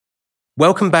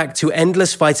Welcome back to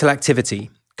Endless Vital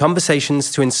Activity,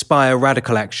 conversations to inspire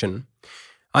radical action.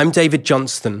 I'm David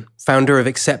Johnston, founder of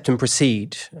Accept and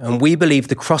Proceed, and we believe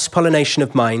the cross-pollination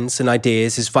of minds and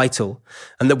ideas is vital,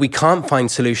 and that we can't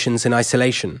find solutions in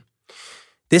isolation.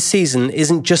 This season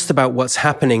isn't just about what's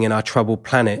happening in our troubled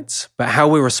planet, but how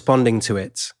we're responding to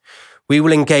it. We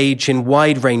will engage in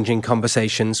wide-ranging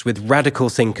conversations with radical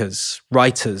thinkers,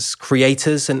 writers,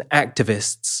 creators, and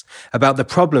activists about the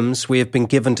problems we have been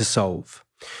given to solve.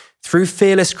 Through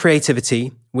fearless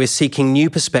creativity, we're seeking new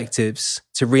perspectives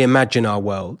to reimagine our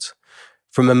world,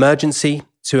 from emergency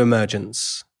to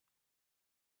emergence.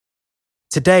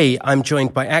 Today, I'm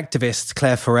joined by activist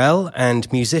Clare Farrell and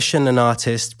musician and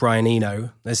artist Brian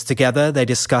Eno, as together they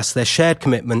discuss their shared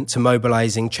commitment to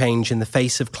mobilising change in the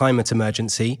face of climate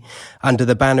emergency under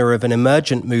the banner of an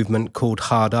emergent movement called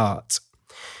Hard Art.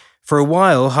 For a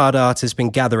while, Hard Art has been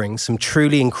gathering some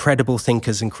truly incredible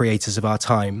thinkers and creators of our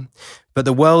time, but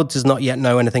the world does not yet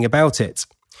know anything about it.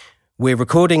 We're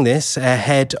recording this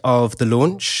ahead of the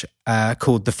launch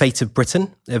called The Fate of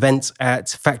Britain, event at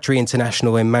Factory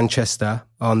International in Manchester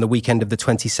on the weekend of the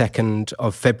 22nd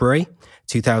of February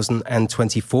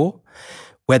 2024,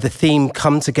 where the theme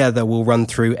Come Together will run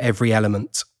through every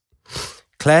element.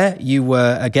 Clare, you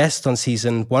were a guest on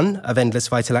season 1 of Endless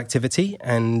Vital Activity,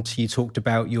 and you talked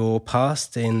about your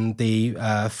past in the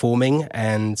forming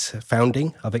and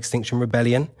founding of Extinction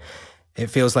Rebellion. It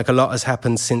feels like a lot has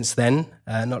happened since then,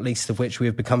 not least of which we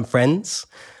have become friends.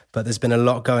 But there's been a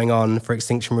lot going on for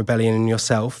Extinction Rebellion and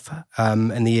yourself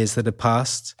in the years that have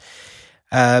passed.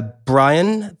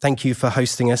 Brian, thank you for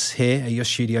hosting us here at your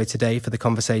studio today for the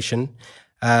conversation.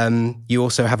 You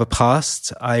also have a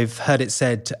past. I've heard it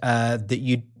said that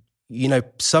you know,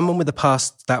 someone with a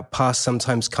past, that past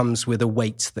sometimes comes with a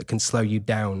weight that can slow you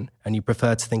down, and you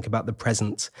prefer to think about the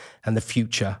present and the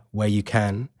future where you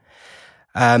can.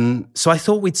 So I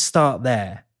thought we'd start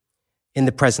there, in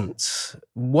the present.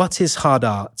 What is Hard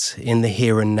Art in the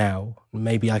here and now?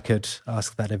 Maybe I could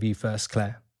ask that of you first,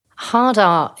 Clare. Hard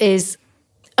Art is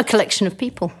a collection of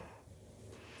people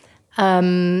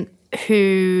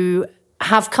who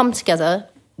have come together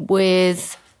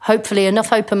with hopefully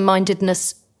enough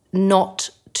open-mindedness not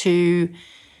to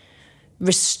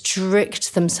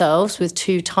restrict themselves with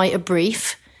too tight a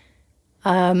brief,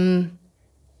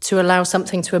 to allow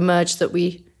something to emerge that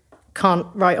we can't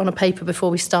write on a paper before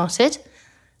we started,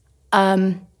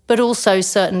 but also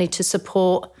certainly to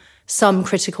support some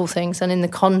critical things. And in the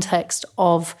context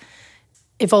of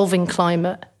evolving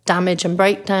climate damage and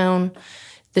breakdown,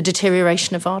 the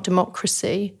deterioration of our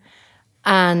democracy,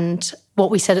 and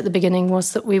what we said at the beginning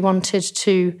was that we wanted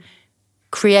to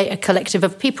create a collective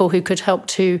of people who could help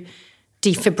to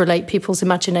defibrillate people's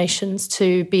imaginations,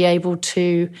 to be able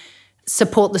to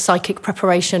support the psychic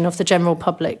preparation of the general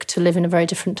public to live in a very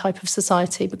different type of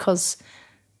society, because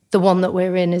the one that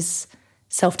we're in is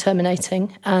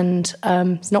self-terminating and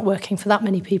it's not working for that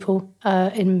many people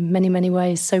in many, many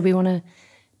ways. So we want to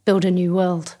build a new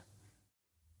world.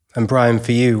 And Brian,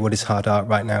 for you, what is Hard Art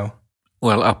right now?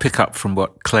 Well, I'll pick up from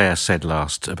what Clare said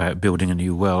last about building a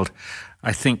new world.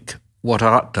 I think what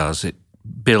art does, it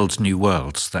builds new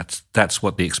worlds. That's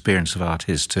what the experience of art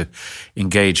is, to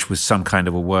engage with some kind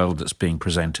of a world that's being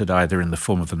presented, either in the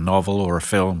form of a novel or a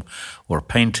film or a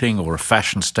painting or a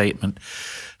fashion statement.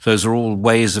 Those are all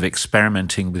ways of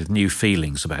experimenting with new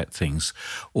feelings about things,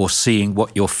 or seeing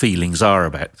what your feelings are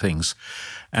about things.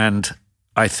 And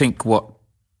I think what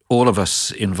all of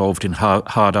us involved in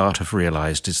hard art have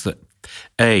realised is that,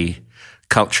 A,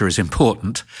 culture is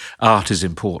important, art is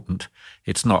important.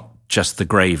 It's not just the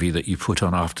gravy that you put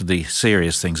on after the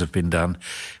serious things have been done,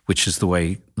 which is the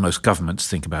way most governments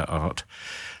think about art,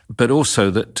 but also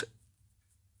that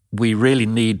we really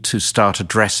need to start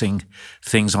addressing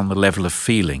things on the level of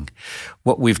feeling.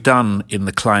 What we've done in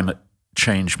the climate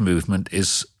change movement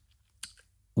is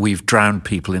we've drowned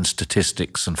people in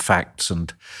statistics and facts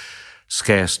and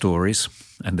scare stories,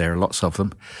 and there are lots of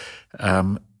them,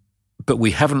 but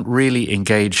we haven't really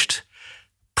engaged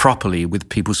properly with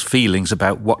people's feelings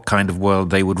about what kind of world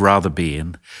they would rather be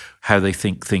in, how they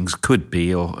think things could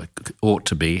be or ought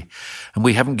to be. And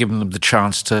we haven't given them the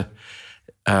chance to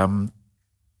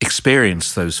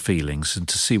experience those feelings and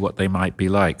to see what they might be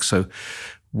like. So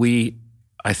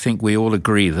I think we all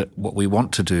agree that what we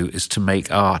want to do is to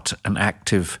make art an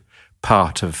active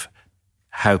part of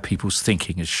how people's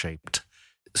thinking is shaped.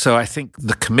 So I think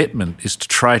the commitment is to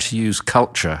try to use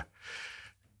culture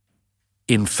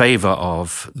in favour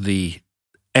of the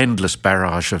endless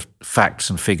barrage of facts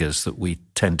and figures that we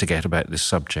tend to get about this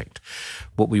subject.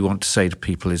 What we want to say to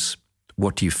people is,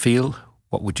 what do you feel?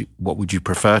 What would you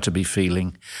prefer to be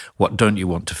feeling? What don't you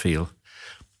want to feel?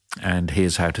 And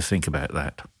here's how to think about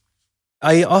that.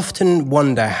 I often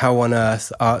wonder how on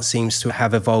earth art seems to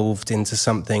have evolved into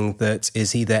something that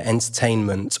is either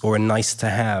entertainment or a nice to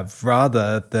have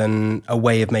rather than a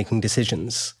way of making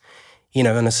decisions. You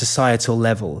know, on a societal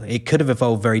level, it could have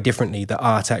evolved very differently, that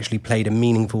art actually played a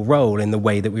meaningful role in the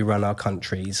way that we run our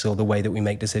countries or the way that we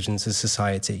make decisions as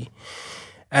society.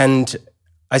 And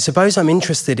I suppose I'm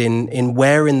interested in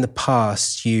where in the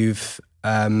past you've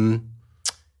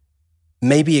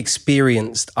maybe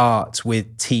experienced art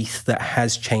with teeth that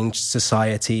has changed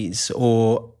societies,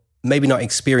 or maybe not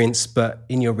experienced, but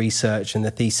in your research and the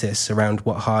thesis around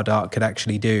what hard art could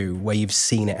actually do, where you've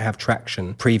seen it have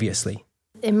traction previously.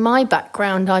 In my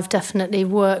background, I've definitely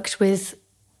worked with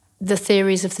the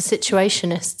theories of the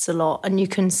situationists a lot, and you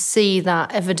can see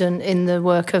that evident in the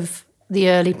work of the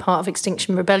early part of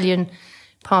Extinction Rebellion,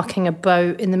 parking a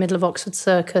boat in the middle of Oxford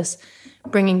Circus,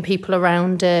 bringing people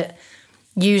around it,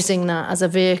 using that as a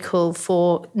vehicle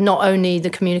for not only the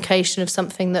communication of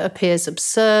something that appears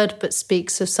absurd, but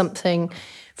speaks of something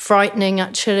frightening,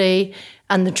 actually,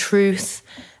 and the truth.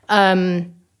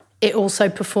 It also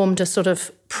performed a sort of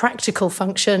practical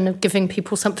function of giving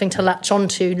people something to latch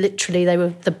onto. Literally, they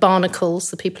were the barnacles,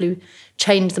 the people who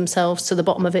chained themselves to the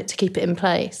bottom of it to keep it in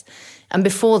place. And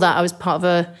before that, I was part of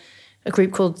a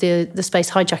group called the Space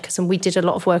Hijackers, and we did a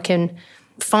lot of work in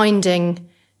finding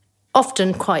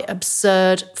often quite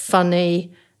absurd,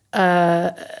 funny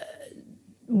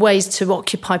ways to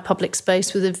occupy public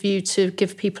space with a view to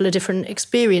give people a different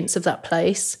experience of that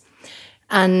place.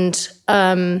 And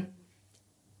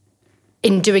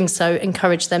in doing so,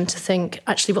 encourage them to think,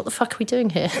 actually, what the fuck are we doing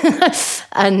here?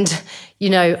 And, you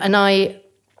know, and I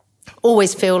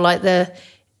always feel like the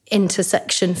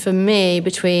intersection for me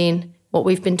between what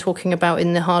we've been talking about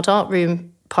in the hard art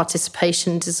room,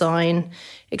 participation design,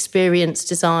 experience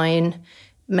design,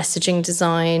 messaging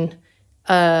design,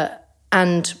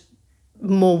 and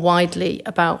more widely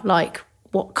about like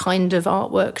what kind of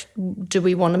artwork do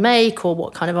we want to make, or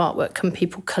what kind of artwork can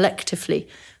people collectively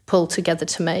pull together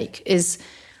to make, is,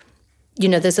 you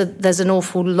know, there's an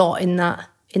awful lot in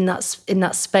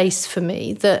that space for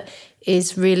me that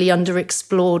is really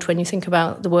underexplored when you think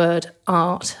about the word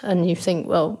art, and you think,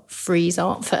 well, freeze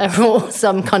art forever, or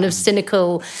some kind of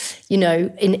cynical, you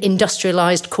know,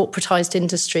 industrialized, corporatized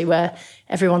industry where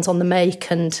everyone's on the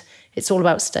make and it's all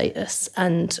about status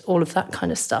and all of that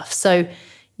kind of stuff. So,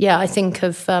 yeah, I think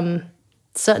of,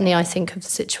 certainly I think of the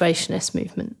situationist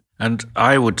movement. And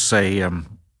I would say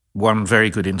one very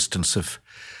good instance of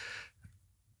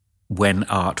when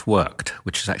art worked,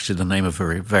 which is actually the name of a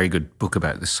very, very good book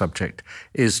about this subject,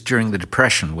 is during the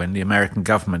Depression, when the American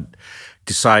government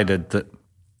decided that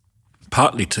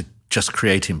partly to just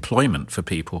create employment for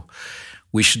people,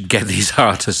 we should get these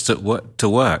artists to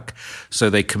work. So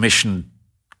they commissioned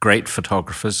great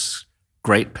photographers,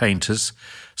 great painters,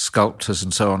 sculptors,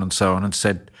 and so on, and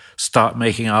said, start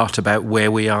making art about where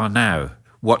we are now,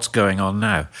 what's going on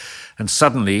now. And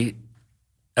suddenly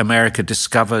America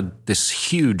discovered this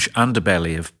huge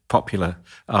underbelly of popular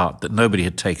art that nobody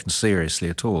had taken seriously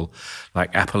at all,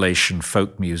 like Appalachian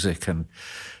folk music and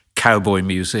cowboy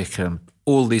music and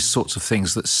all these sorts of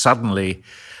things that suddenly,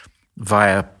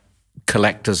 via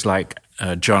collectors like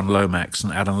John Lomax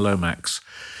and Adam Lomax,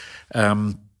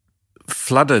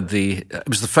 flooded it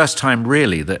was the first time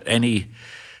really that any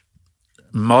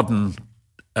modern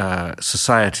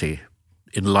society,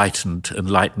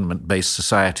 enlightenment-based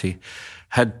society,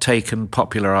 had taken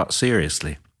popular art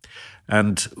seriously.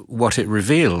 And what it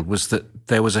revealed was that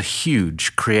there was a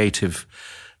huge creative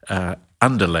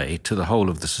underlay to the whole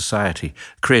of the society.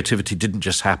 Creativity didn't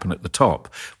just happen at the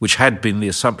top, which had been the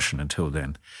assumption until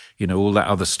then. You know, all that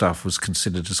other stuff was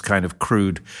considered as kind of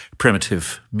crude,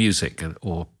 primitive music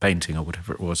or painting or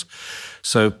whatever it was.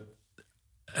 So,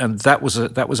 and that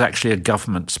was actually a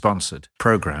government-sponsored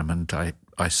program, and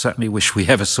I certainly wish we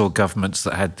ever saw governments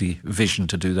that had the vision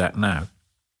to do that now.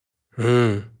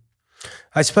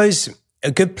 I suppose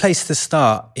a good place to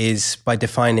start is by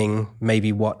defining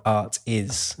maybe what art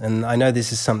is. And I know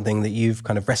this is something that you've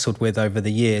kind of wrestled with over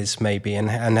the years maybe, and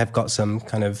have got some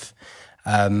kind of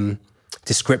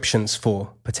descriptions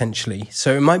for potentially.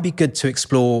 So it might be good to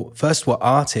explore first what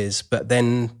art is, but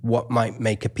then what might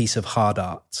make a piece of hard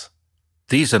art.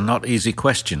 These are not easy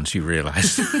questions, you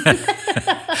realise.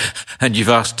 And you've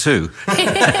asked two.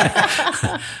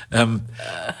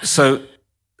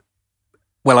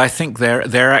 Well, I think there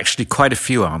are actually quite a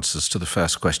few answers to the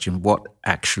first question, what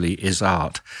actually is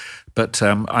art? But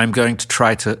I'm going to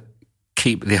try to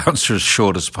keep the answer as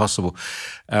short as possible.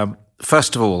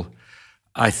 First of all,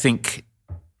 I think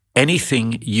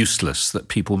anything useless that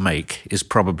people make is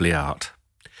probably art.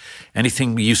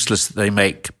 Anything useless that they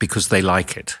make because they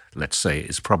like it, let's say,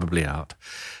 is probably art.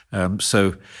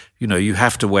 So, you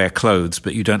have to wear clothes,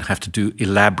 but you don't have to do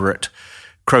elaborate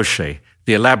crochet.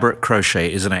 The elaborate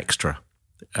crochet is an extra.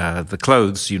 The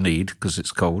clothes you need because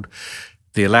it's cold.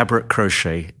 The elaborate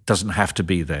crochet doesn't have to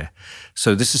be there.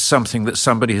 So this is something that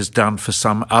somebody has done for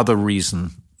some other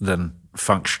reason than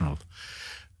functional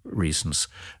reasons.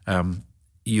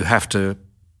 You have to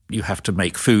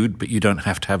make food, but you don't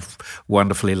have to have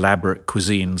wonderful elaborate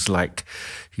cuisines like,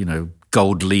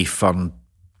 gold leaf on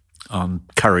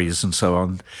curries and so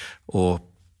on, or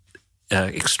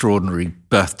extraordinary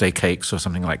birthday cakes or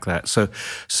something like that. So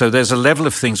there's a level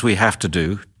of things we have to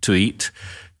do to eat,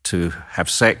 to have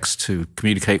sex, to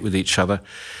communicate with each other.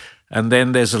 And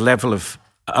then there's a level of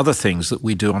other things that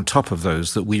we do on top of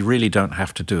those that we really don't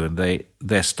have to do, and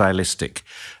they're stylistic.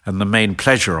 And the main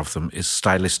pleasure of them is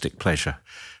stylistic pleasure.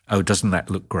 Oh, doesn't that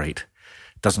look great?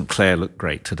 Doesn't Clare look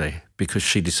great today? Because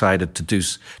she decided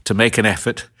to make an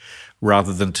effort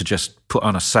rather than to just put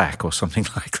on a sack or something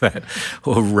like that,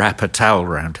 or wrap a towel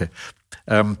around her.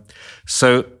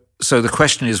 So the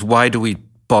question is, why do we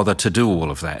bother to do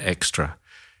all of that extra?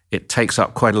 It takes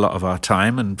up quite a lot of our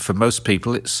time, and for most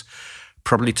people it's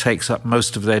probably takes up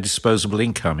most of their disposable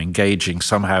income, engaging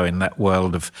somehow in that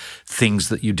world of things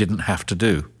that you didn't have to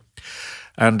do.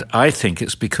 And I think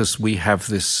it's because we have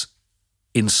this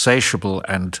insatiable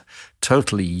and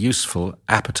totally useful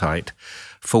appetite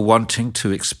for wanting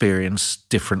to experience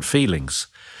different feelings.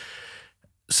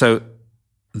 So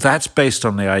that's based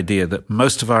on the idea that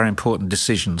most of our important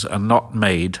decisions are not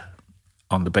made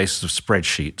on the basis of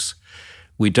spreadsheets.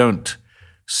 We don't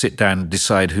sit down and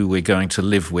decide who we're going to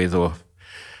live with or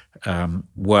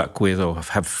work with or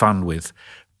have fun with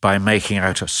by making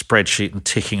out a spreadsheet and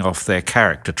ticking off their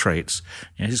character traits.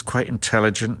 He's quite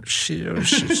intelligent. She's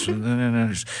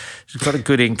got a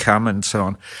good income and so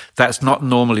on. That's not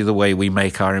normally the way we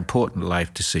make our important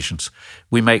life decisions.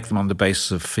 We make them on the basis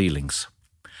of feelings.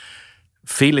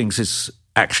 Feelings is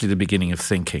actually the beginning of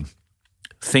thinking.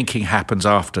 Thinking happens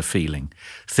after feeling.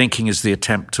 Thinking is the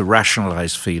attempt to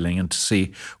rationalize feeling and to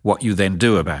see what you then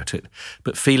do about it.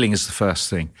 But feeling is the first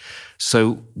thing.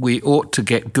 So we ought to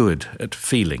get good at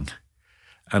feeling,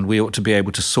 and we ought to be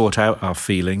able to sort out our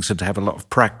feelings and to have a lot of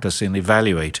practice in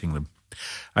evaluating them.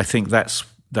 I think that's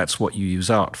what you use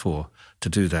art for, to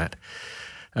do that.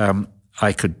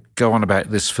 I could go on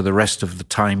about this for the rest of the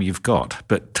time you've got,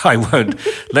 but I won't.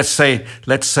 Let's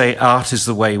say art is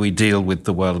the way we deal with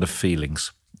the world of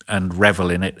feelings and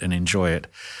revel in it and enjoy it.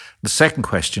 The second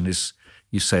question is,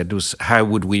 you said, was how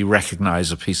would we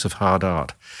recognize a piece of hard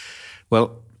art?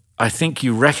 Well, I think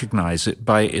you recognize it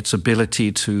by its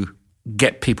ability to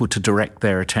get people to direct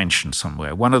their attention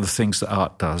somewhere. One of the things that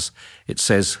art does, it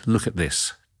says, look at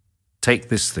this, take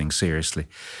this thing seriously.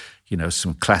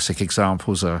 Some classic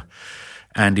examples are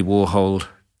Andy Warhol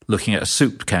looking at a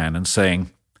soup can and saying,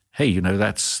 hey,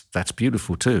 that's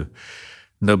beautiful too.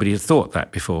 Nobody had thought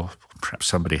that before. Perhaps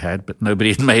somebody had, but nobody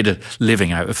had made a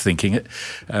living out of thinking it.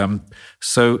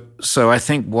 So I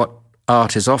think what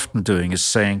art is often doing is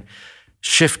saying,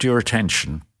 shift your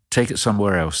attention, take it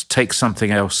somewhere else, take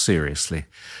something else seriously.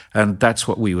 And that's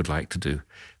what we would like to do.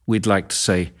 We'd like to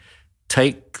say,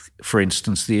 take, for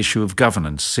instance, the issue of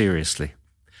governance seriously.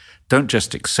 Don't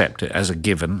just accept it as a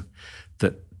given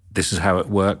that this is how it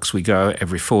works. We go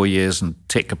every 4 years and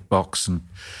tick a box and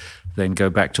then go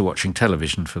back to watching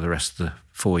television for the rest of the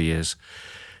 4 years.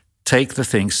 Take the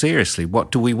thing seriously.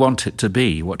 What do we want it to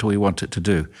be? What do we want it to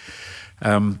do?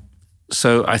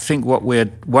 So I think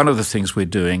one of the things we're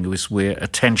doing is we're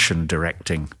attention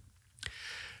directing.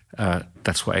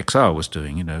 That's what XR was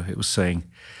doing. It was saying,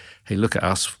 hey, look at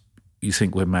us. You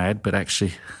think we're mad, but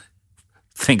actually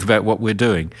think about what we're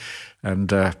doing and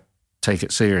take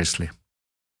it seriously.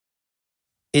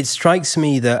 It strikes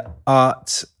me that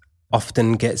art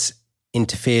often gets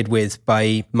interfered with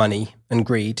by money and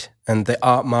greed, and the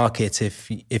art market,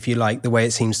 if you like, the way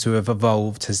it seems to have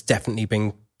evolved has definitely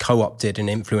been co-opted and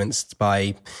influenced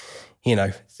by,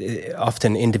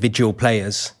 often individual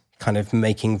players kind of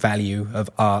making value of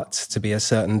art to be a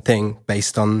certain thing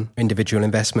based on individual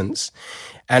investments.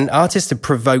 And artists have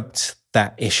provoked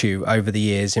that issue over the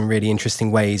years in really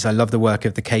interesting ways. I love the work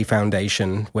of the K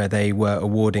Foundation, where they were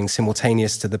awarding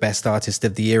simultaneous to the Best Artist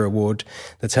of the Year award,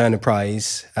 the Turner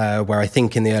Prize, where I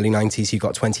think in the early 90s you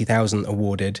got 20,000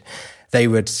 awarded. They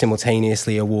would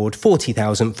simultaneously award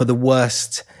 40,000 for the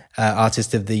worst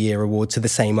Artist of the Year award to the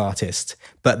same artist.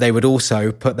 But they would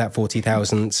also put that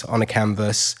 40,000 on a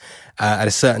canvas at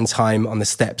a certain time on the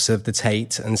steps of the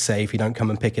Tate and say, if you don't come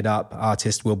and pick it up,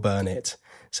 artist will burn it.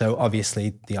 So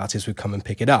obviously the artists would come and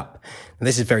pick it up. And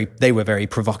they were very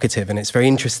provocative, and it's very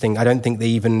interesting. I don't think they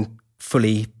even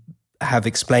fully have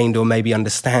explained or maybe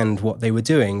understand what they were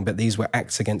doing, but these were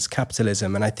acts against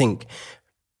capitalism. And I think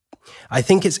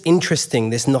it's interesting,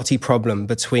 this knotty problem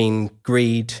between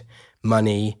greed,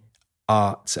 money,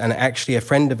 art. And actually a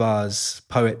friend of ours,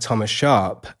 poet Thomas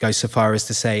Sharp, goes so far as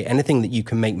to say anything that you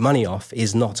can make money off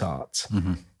is not art,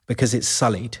 because it's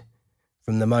sullied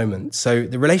from the moment. So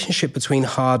the relationship between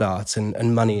hard art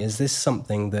and money, is this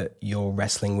something that you're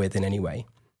wrestling with in any way?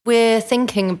 We're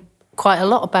thinking quite a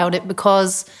lot about it,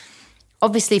 because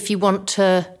obviously if you want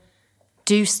to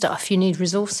do stuff, you need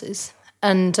resources.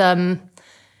 And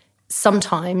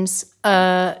sometimes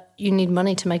you need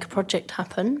money to make a project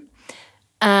happen.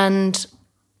 And,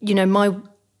 you know, my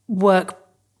work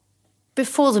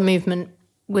before the movement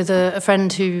with a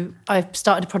friend who I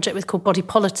started a project with called Body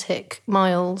Politic,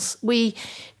 Miles, we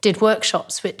did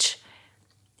workshops, which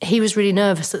he was really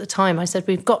nervous at the time. I said,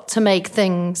 we've got to make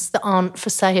things that aren't for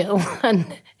sale,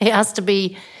 and it has to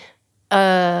be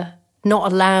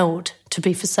not allowed to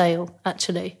be for sale,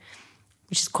 actually,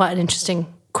 which is quite an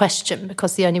interesting question,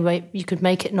 because the only way you could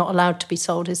make it not allowed to be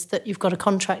sold is that you've got a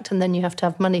contract, and then you have to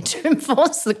have money to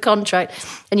enforce the contract,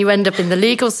 and you end up in the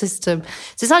legal system.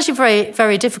 So it's actually very,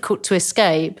 very difficult to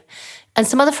escape. And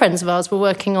some other friends of ours were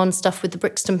working on stuff with the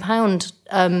Brixton Pound,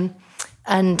 and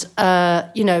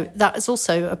you know, that is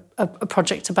also a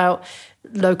project about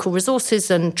local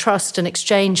resources and trust and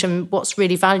exchange and what's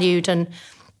really valued. And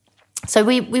so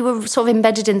we were sort of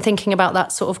embedded in thinking about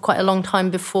that sort of quite a long time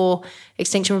before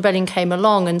Extinction Rebellion came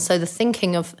along. And so the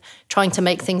thinking of trying to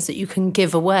make things that you can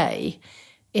give away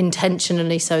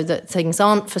intentionally so that things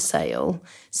aren't for sale,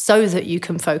 so that you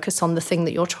can focus on the thing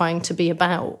that you're trying to be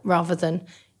about, rather than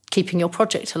keeping your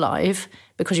project alive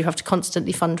because you have to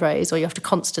constantly fundraise or you have to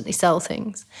constantly sell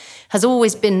things, has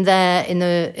always been there in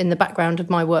the background of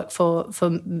my work for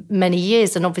many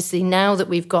years. And obviously now that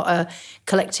we've got a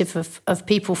collective of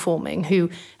people forming who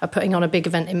are putting on a big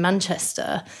event in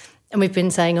Manchester, and we've been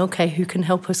saying, okay, who can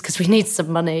help us because we need some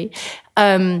money,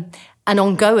 and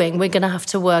ongoing, we're going to have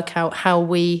to work out how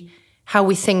we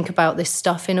think about this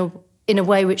stuff in a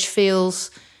way which feels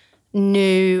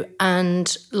new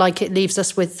and like it leaves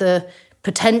us with the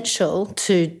potential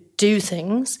to do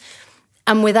things,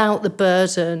 and without the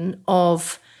burden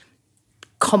of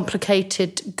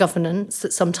complicated governance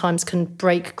that sometimes can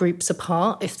break groups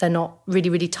apart if they're not really,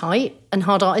 really tight. And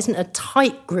hard art isn't a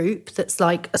tight group that's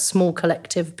like a small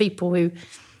collective of people who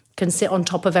can sit on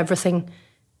top of everything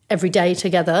every day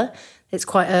together. It's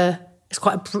quite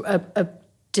a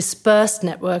dispersed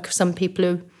network of some people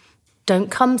who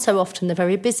don't come so often. They're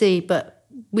very busy, but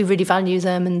we really value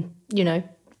them, and, you know,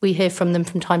 we hear from them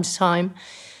from time to time.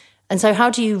 And so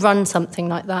how do you run something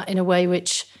like that in a way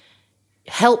which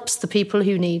helps the people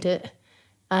who need it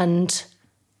and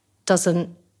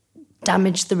doesn't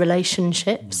damage the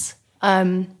relationships?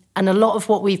 And a lot of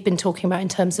what we've been talking about in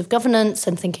terms of governance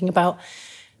and thinking about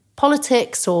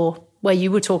politics, or where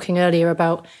you were talking earlier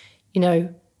about, you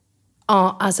know,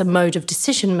 art as a mode of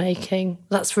decision-making,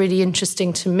 that's really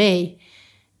interesting to me,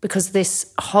 because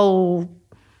this whole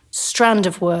strand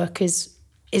of work is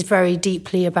very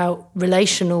deeply about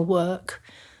relational work,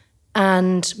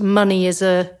 and money is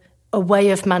a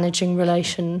way of managing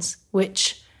relations,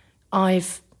 which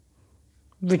I've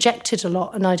rejected a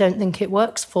lot, and I don't think it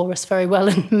works for us very well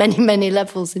in many, many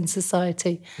levels in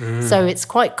society. So it's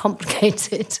quite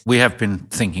complicated. We have been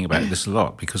thinking about this a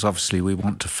lot, because obviously we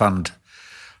want to fund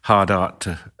hard art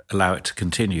to allow it to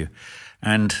continue.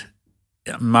 And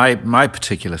my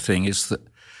particular thing is that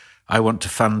I want to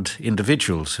fund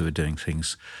individuals who are doing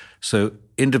things. So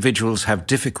individuals have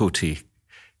difficulty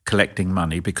collecting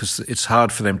money because it's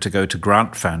hard for them to go to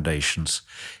grant foundations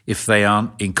if they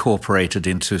aren't incorporated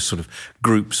into sort of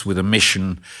groups with a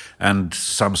mission and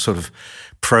some sort of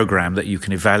program that you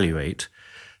can evaluate.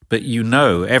 But you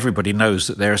know, everybody knows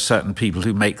that there are certain people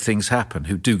who make things happen,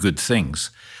 who do good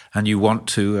things, and you want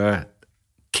to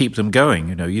keep them going.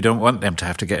 You know, you don't want them to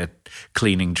have to get a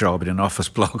cleaning job in an office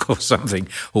block or something,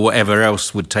 or whatever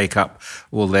else would take up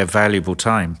all their valuable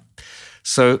time.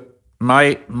 So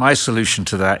my solution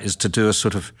to that is to do a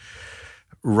sort of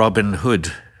Robin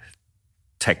Hood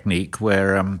technique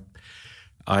where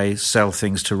I sell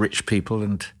things to rich people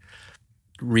and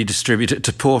redistribute it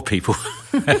to poor people.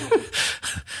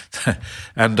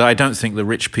 And I don't think the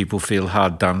rich people feel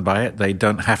hard done by it. They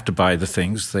don't have to buy the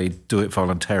things. They do it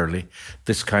voluntarily.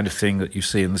 This kind of thing that you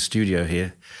see in the studio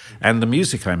here. And the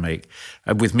music I make.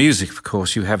 And with music, of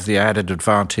course, you have the added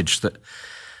advantage that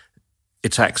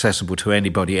it's accessible to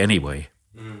anybody anyway.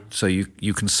 So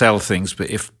you can sell things, but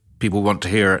if people want to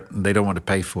hear it and they don't want to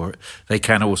pay for it, they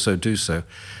can also do so.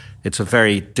 It's a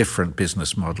very different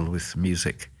business model with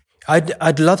music.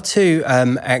 I'd love to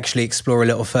actually explore a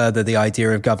little further the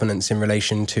idea of governance in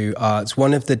relation to arts.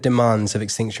 One of the demands of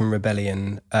Extinction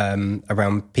Rebellion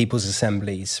around people's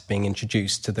assemblies being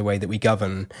introduced to the way that we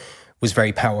govern was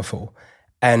very powerful.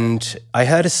 And I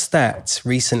heard a stat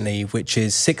recently, which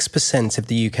is 6% of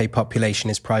the UK population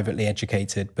is privately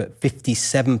educated, but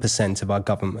 57% of our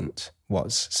government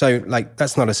was. So,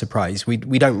 that's not a surprise. We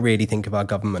don't really think of our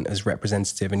government as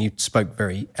representative, and you spoke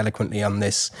very eloquently on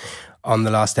this on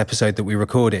the last episode that we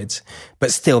recorded.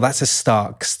 But still, that's a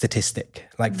stark statistic,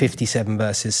 57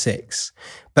 versus 6.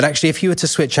 But actually, if you were to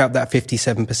switch out that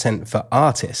 57% for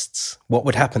artists, what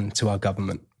would happen to our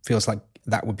government? Feels like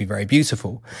that would be very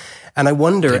beautiful. And I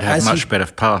wonder... They'd have much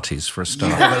better parties for a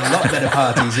start. Yeah, a lot better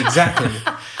parties, exactly.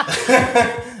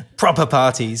 Proper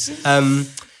parties.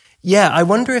 I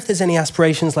wonder if there's any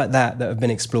aspirations like that have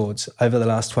been explored over the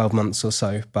last 12 months or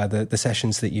so by the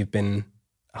sessions that you've been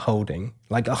holding,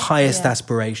 like a highest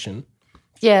aspiration.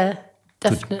 Yeah,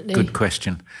 definitely. Good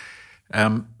question.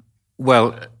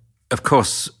 Well, of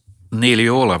course, nearly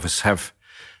all of us have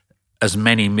as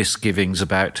many misgivings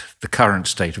about the current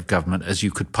state of government as you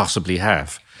could possibly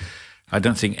have. I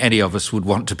don't think any of us would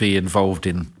want to be involved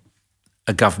in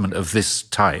a government of this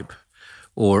type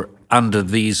or under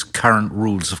these current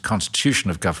rules of constitution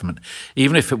of government.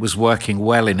 Even if it was working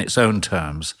well in its own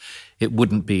terms, it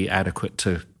wouldn't be adequate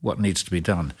to what needs to be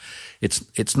done.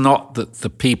 It's not that the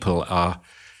people are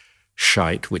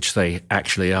shite, which they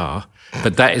actually are,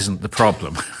 but that isn't the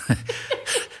problem.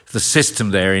 The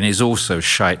system therein is also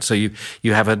shite, so you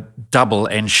have a double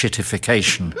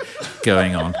enshittification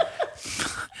going on.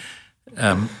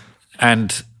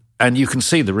 And you can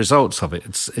see the results of it.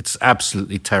 It's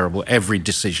absolutely terrible. Every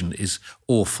decision is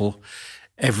awful.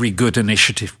 Every good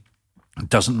initiative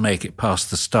doesn't make it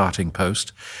past the starting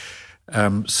post.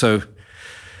 But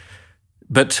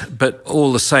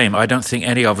all the same, I don't think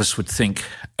any of us would think,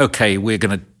 okay, we're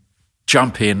going to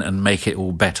jump in and make it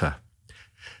all better.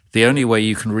 The only way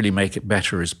you can really make it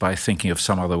better is by thinking of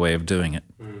some other way of doing it,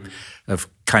 of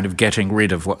kind of getting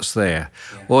rid of what's there.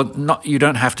 Yeah. Or not. You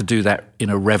don't have to do that in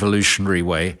a revolutionary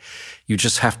way. You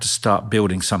just have to start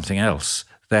building something else.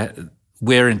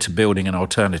 We're into building an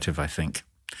alternative, I think.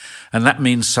 And that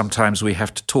means sometimes we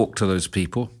have to talk to those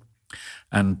people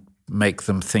and make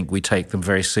them think we take them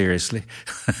very seriously.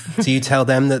 Do you tell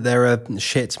them that they're a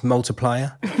shit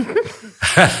multiplier?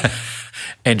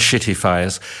 And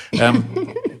shittifiers.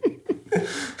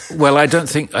 Well, I don't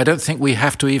think we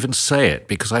have to even say it,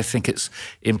 because I think it's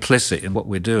implicit in what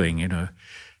we're doing,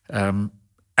 And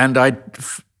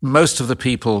most of the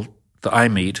people that I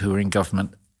meet who are in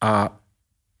government are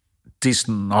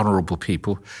decent and honourable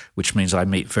people, which means I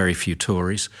meet very few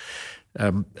Tories,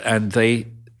 and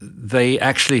they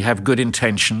actually have good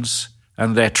intentions,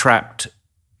 and they're trapped,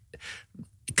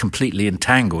 completely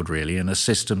entangled, really, in a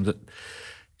system that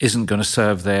isn't going to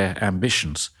serve their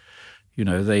ambitions.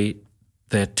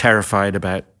 They're terrified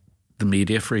about the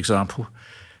media, for example.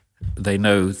 They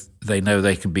know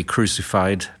they can be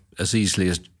crucified as easily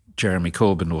as Jeremy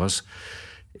Corbyn was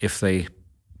if they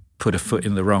put a foot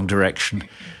in the wrong direction.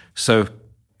 So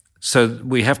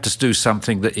we have to do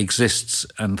something that exists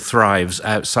and thrives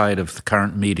outside of the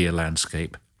current media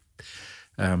landscape.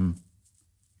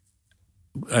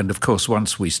 And of course,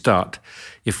 once we start,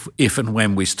 if and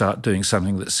when we start doing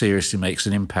something that seriously makes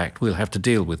an impact, we'll have to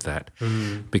deal with that.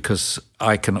 Because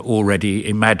I can already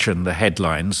imagine the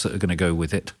headlines that are going to go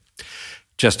with it,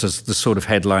 just as the sort of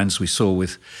headlines we saw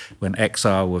with when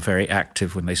XR were very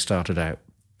active when they started out.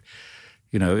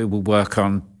 It will work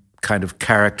on kind of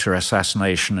character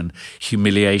assassination and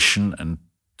humiliation and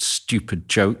stupid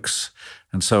jokes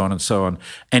and so on and so on.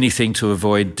 Anything to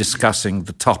avoid discussing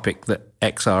the topic that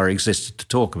XR existed to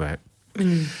talk about.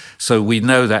 So we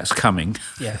know that's coming.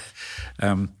 Yeah.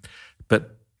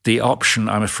 But the option,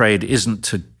 I'm afraid, isn't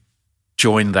to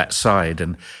join that side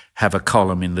and have a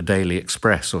column in the Daily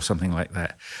Express or something like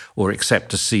that, or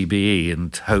accept a CBE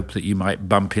and hope that you might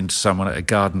bump into someone at a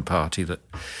garden party that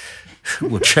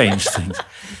will change things.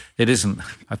 It isn't.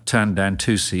 I've turned down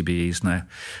 2 CBEs now.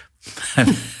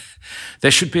 And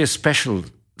there should be a special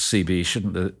CBE,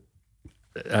 shouldn't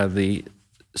there? The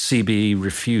CBE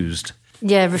refused.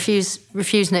 Yeah,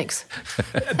 refuse Nicks.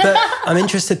 But I'm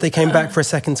interested, they came back for a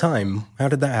second time. How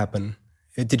did that happen?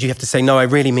 Did you have to say, no, I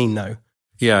really mean no?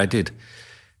 Yeah, I did.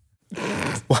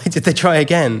 Why did they try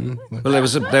again? Well,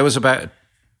 there was about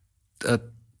a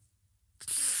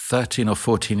 13 or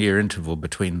 14 year interval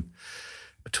between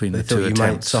the two attempts. You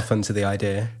might soften to the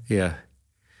idea. Yeah.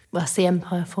 Well, that's the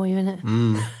empire for you, isn't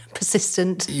it?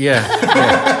 persistent. Yeah.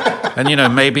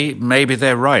 And, maybe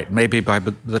they're right. Maybe by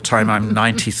the time I'm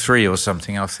 93 or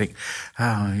something, I'll think,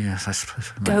 oh, yes, I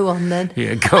suppose. Go on, then.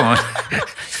 Yeah, go on.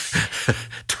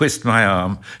 Twist my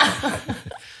arm.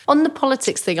 On the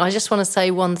politics thing, I just want to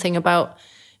say one thing about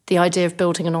the idea of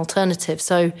building an alternative.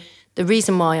 So the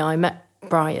reason why I met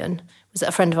Brian was that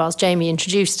a friend of ours, Jamie,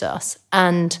 introduced us.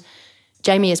 And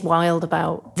Jamie is wild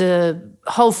about the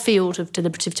whole field of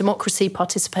deliberative democracy,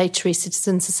 participatory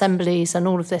citizens' assemblies, and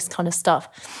all of this kind of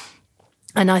stuff.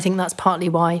 And I think that's partly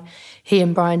why he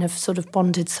and Brian have sort of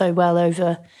bonded so well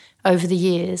over the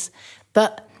years.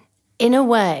 But in a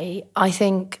way, I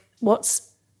think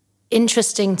what's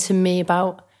interesting to me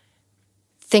about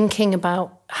thinking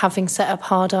about having set up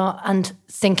Hard Art and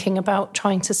thinking about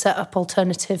trying to set up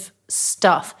alternative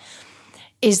stuff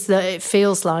is that it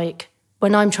feels like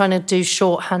when I'm trying to do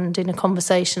shorthand in a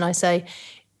conversation, I say,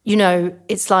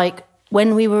 it's like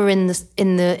when we were in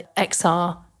the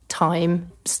XR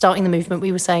time, starting the movement,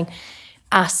 we were saying,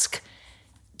 ask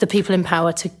the people in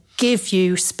power to give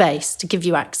you space, to give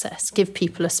you access, give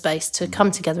people a space to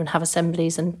come together and have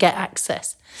assemblies and get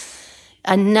access.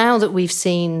 And now that we've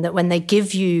seen that when they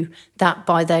give you that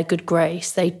by their good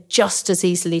grace, they just as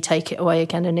easily take it away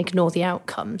again and ignore the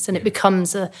outcomes. And it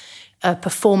becomes a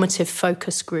performative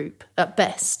focus group at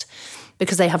best,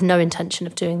 because they have no intention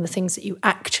of doing the things that you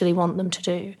actually want them to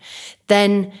do.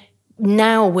 Then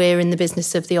now we're in the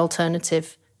business of the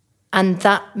alternative. And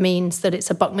that means that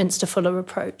it's a Buckminster Fuller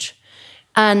approach.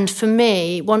 And for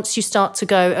me, once you start to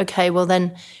go, okay, well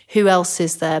then who else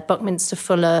is there? Buckminster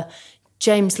Fuller,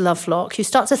 James Lovelock, you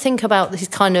start to think about this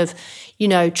kind of,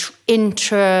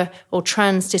 intra or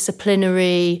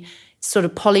transdisciplinary, sort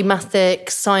of polymathic,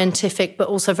 scientific, but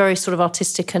also very sort of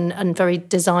artistic and very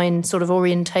design sort of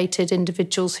orientated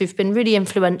individuals who've been really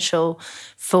influential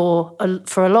for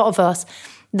a lot of us.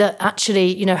 That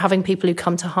actually, having people who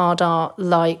come to Hard Art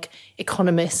like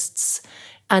economists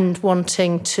and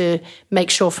wanting to make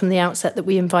sure from the outset that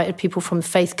we invited people from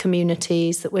faith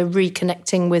communities, that we're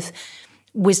reconnecting with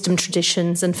wisdom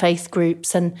traditions and faith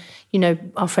groups, and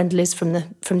our friend Liz from the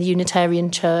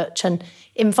Unitarian Church, and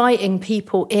inviting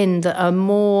people in that are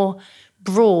more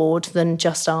broad than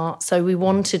just art. So we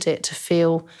wanted it to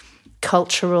feel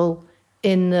cultural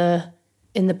in the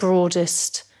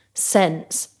broadest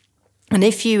sense. And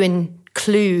if you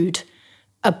include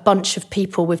a bunch of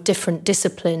people with different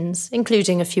disciplines,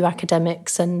 including a few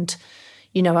academics, and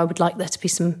I would like there to be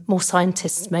some more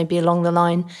scientists maybe along the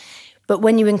line. But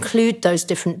when you include those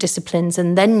different disciplines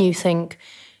and then you think,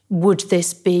 would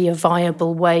this be a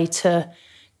viable way to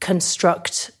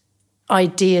construct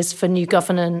ideas for new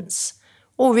governance,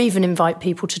 or even invite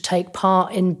people to take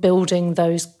part in building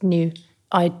those new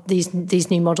these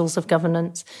new models of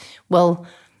governance? Well,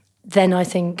 then I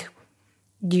think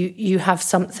you have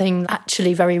something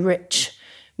actually very rich,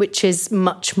 which is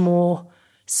much more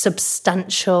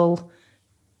substantial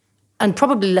and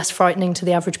probably less frightening to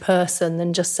the average person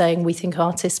than just saying we think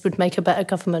artists would make a better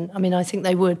government. I mean, I think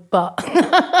they would, but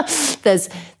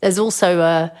there's also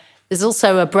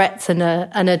a breadth and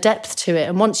a depth to it.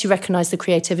 And once you recognise the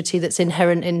creativity that's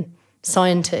inherent in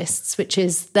scientists, which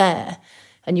is there,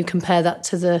 and you compare that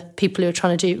to the people who are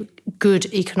trying to do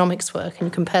good economics work, and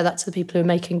you compare that to the people who are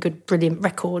making good, brilliant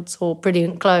records or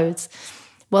brilliant clothes,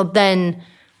 well, then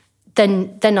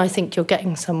I think you're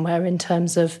getting somewhere in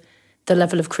terms of the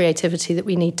level of creativity that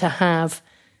we need to have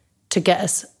to get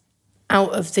us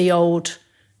out of the old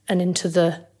and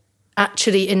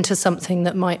into something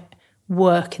that might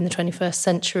work in the 21st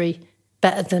century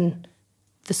better than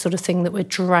the sort of thing that we're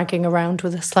dragging around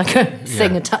with us like a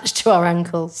thing attached to our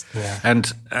ankles. Yeah.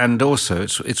 And also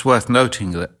it's worth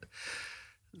noting that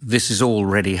this is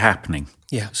already happening.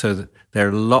 Yeah. So that there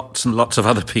are lots and lots of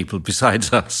other people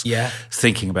besides us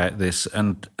thinking about this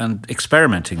and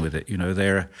experimenting with it.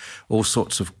 There are all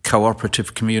sorts of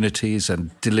cooperative communities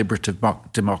and deliberative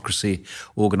democracy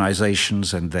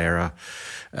organizations, and there are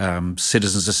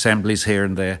citizens' assemblies here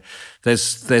and there.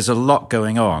 There's a lot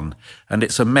going on, and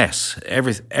it's a mess.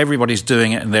 Everybody's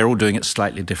doing it, and they're all doing it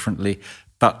slightly differently,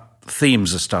 but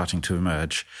themes are starting to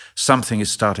emerge. Something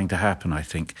is starting to happen, I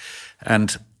think.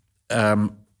 And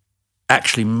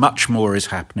actually much more is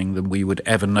happening than we would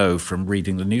ever know from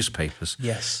reading the newspapers.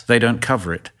 Yes. They don't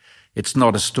cover it. It's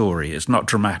not a story. It's not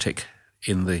dramatic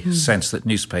in the sense that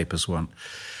newspapers want.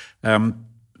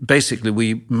 Basically,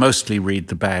 we mostly read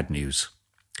the bad news.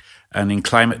 And in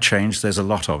climate change, there's a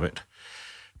lot of it.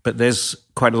 But there's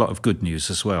quite a lot of good news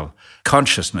as well.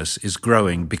 Consciousness is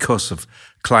growing because of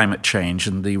climate change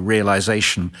and the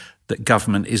realization that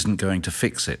government isn't going to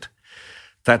fix it.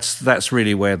 That's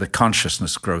really where the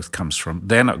consciousness growth comes from.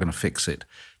 They're not going to fix it.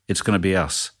 It's going to be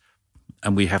us.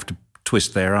 and we have to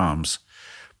twist their arms.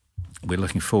 We're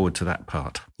looking forward to that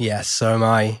part. Yes, so am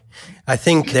I. I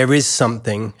think there is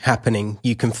something happening.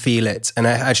 You can feel it. And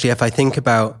actually, if I think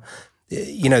about,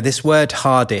 this word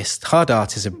hardest, hard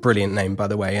art is a brilliant name, by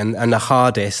the way. And the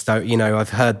hardest, I've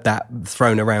heard that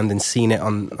thrown around and seen it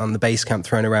on the Basecamp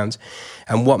thrown around.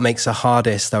 And what makes a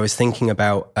hardest, I was thinking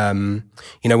about, when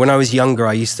I was younger,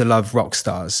 I used to love rock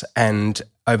stars. And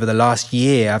over the last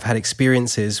year, I've had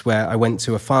experiences where I went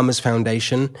to a farmers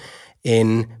foundation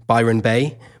in Byron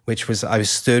Bay, I was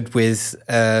stood with,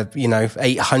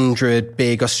 800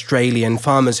 big Australian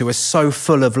farmers who were so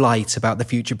full of light about the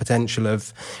future potential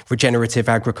of regenerative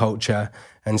agriculture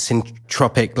and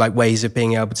syntropic ways of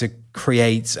being able to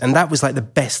create. And that was the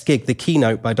best gig. The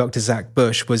keynote by Dr. Zach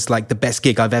Bush was the best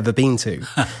gig I've ever been to,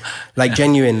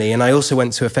 genuinely. And I also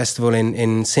went to a festival in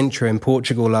Sintra in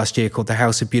Portugal last year called the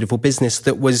House of Beautiful Business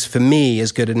that was, for me,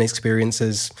 as good an experience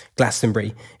as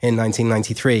Glastonbury in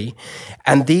 1993.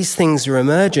 And these things are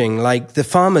emerging, the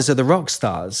farmers are the rock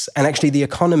stars, and actually the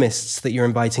economists that you're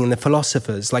inviting and the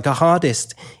philosophers. A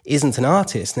hardist isn't an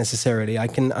artist necessarily. I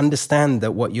can understand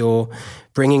that what you're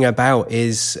bringing about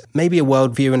is maybe a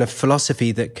worldview and a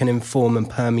philosophy that can inform and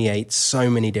permeate so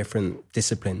many different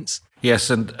disciplines. Yes,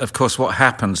 and of course what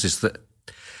happens is that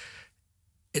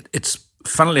it's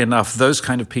funnily enough, those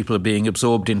kind of people are being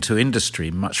absorbed into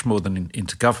industry much more than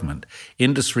into government.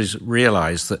 Industries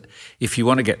realize that if you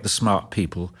want to get the smart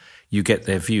people, you get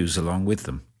their views along with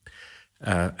them.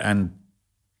 And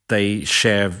they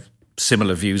share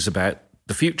similar views about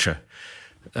the future.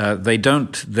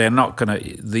 They're not going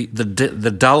to,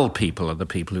 the dull people are the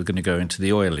people who are going to go into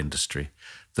the oil industry,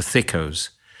 the thickos,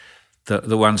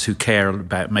 the ones who care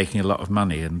about making a lot of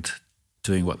money and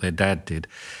doing what their dad did.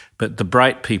 But the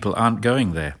bright people aren't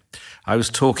going there. I was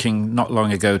talking not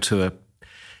long ago to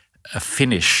a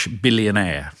Finnish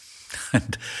billionaire,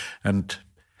 and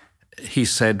he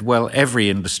said, well, every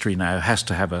industry now has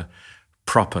to have a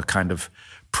proper kind of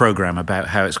program about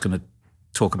how it's going to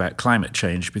talk about climate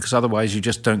change, because otherwise you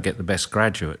just don't get the best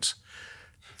graduates.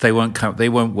 They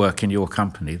won't work in your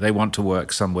company. They want to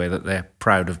work somewhere that they're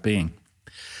proud of being.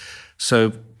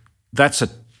 So that's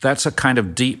a kind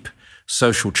of deep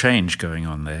social change going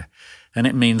on there. And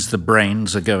it means the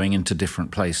brains are going into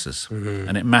different places. Mm-hmm.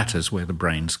 And it matters where the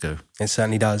brains go. It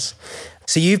certainly does.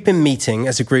 So you've been meeting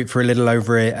as a group for a little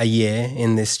over a year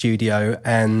in this studio.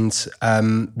 And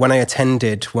when I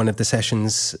attended one of the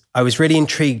sessions, I was really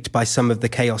intrigued by some of the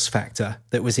chaos factor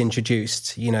that was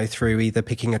introduced, through either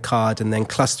picking a card and then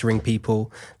clustering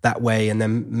people that way, and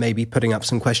then maybe putting up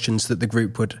some questions that the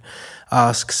group would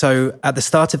ask. So at the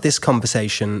start of this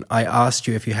conversation, I asked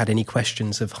you if you had any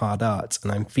questions of hard art,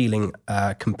 and I'm feeling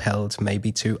compelled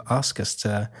maybe to ask us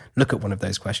to look at one of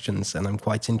those questions. And I'm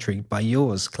quite intrigued by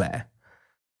yours, Claire.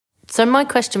 So my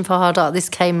question for hard art, this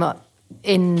came up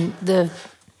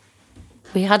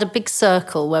we had a big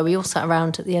circle where we all sat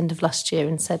around at the end of last year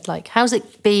and said, how's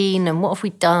it been, and what have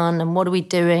we done, and what are we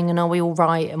doing, and are we all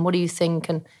right, and what do you think,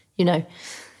 and,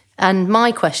 And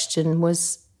my question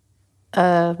was,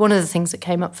 one of the things that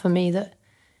came up for me that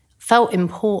felt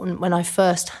important when I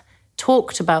first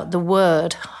talked about the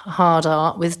word hard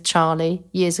art with Charlie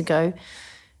years ago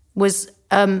was,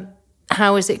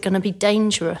 how is it going to be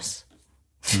dangerous?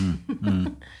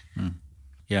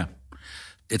 Yeah.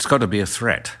 It's got to be a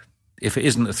threat. If it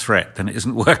isn't a threat, then it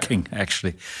isn't working,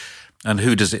 actually. And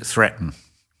who does it threaten?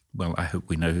 Well, I hope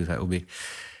we know who that will be.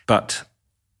 But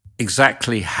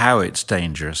exactly how it's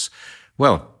dangerous,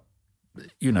 well,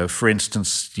 for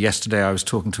instance, yesterday I was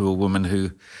talking to a woman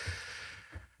who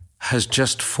has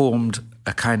just formed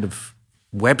a kind of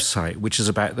website which is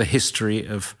about the history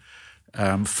of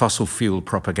fossil fuel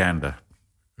propaganda.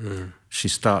 Mm. She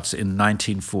starts in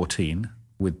 1914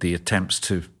 with the attempts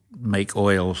to make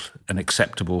oil an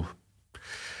acceptable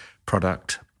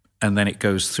product. And then it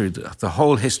goes through the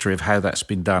whole history of how that's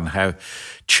been done, how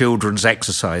children's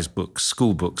exercise books,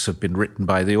 school books have been written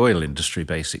by the oil industry,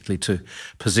 basically, to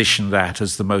position that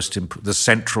as the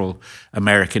central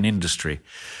American industry.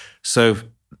 So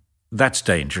that's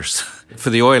dangerous. For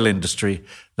the oil industry,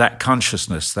 that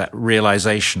consciousness, that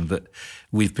realization that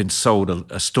we've been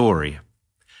sold a story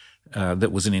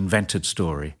that was an invented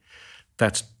story,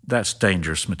 that's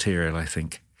dangerous material, I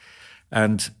think.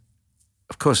 And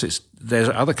of course, there's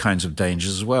other kinds of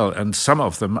dangers as well, and some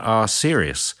of them are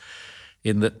serious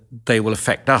in that they will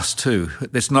affect us too.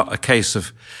 It's not a case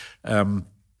of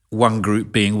one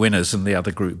group being winners and the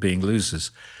other group being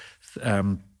losers.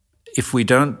 If we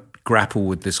don't grapple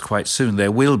with this quite soon,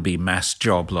 there will be mass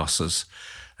job losses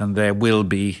and there will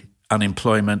be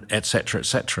unemployment,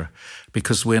 etc.,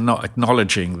 because we're not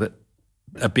acknowledging that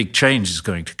a big change is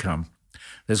going to come.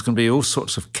 There's going to be all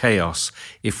sorts of chaos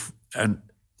and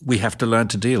we have to learn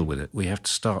to deal with it. We have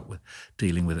to start with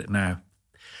dealing with it now.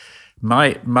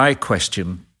 My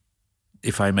question,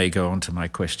 if I may go on to my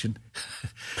question,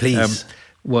 please,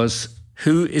 was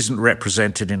who isn't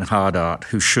represented in hard art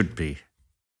who should be?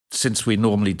 Since we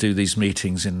normally do these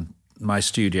meetings in my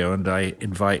studio and I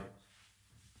invite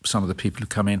some of the people who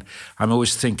come in, I'm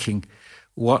always thinking,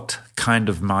 what kind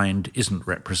of mind isn't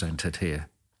represented here?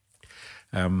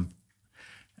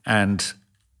 And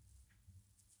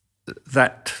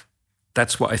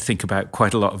that's what I think about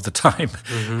quite a lot of the time.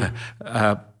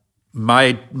 Mm-hmm.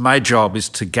 My job is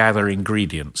to gather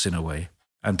ingredients in a way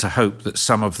and to hope that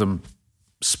some of them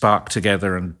spark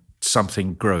together and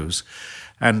something grows.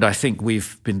 And I think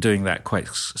we've been doing that quite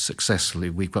successfully.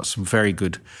 We've got some very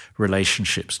good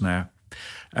relationships now.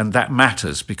 And that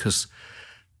matters because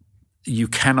you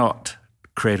cannot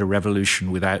create a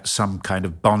revolution without some kind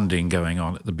of bonding going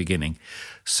on at the beginning,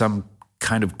 some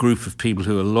kind of group of people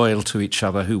who are loyal to each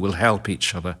other, who will help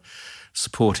each other,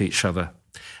 support each other,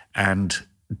 and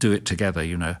do it together,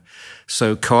 you know.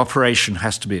 So cooperation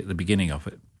has to be at the beginning of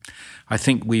it. I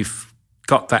think we've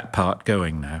got that part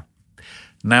going now.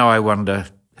 Now I wonder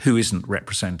who isn't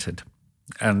represented.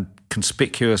 And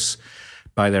conspicuous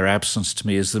by their absence to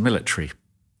me is the military.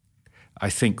 I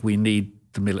think we need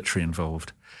the military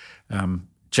involved.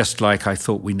 Just like I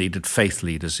thought we needed faith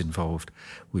leaders involved.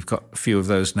 We've got a few of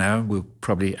those now. We'll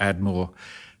probably add more.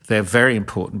 They're very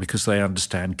important because they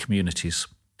understand communities.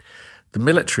 The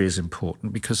military is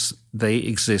important because they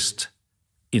exist,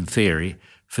 in theory,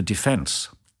 for defense.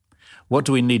 What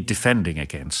do we need defending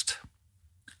against?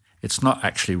 It's not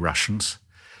actually Russians.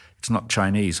 It's not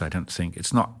Chinese, I don't think.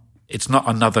 It's not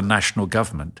another national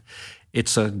government.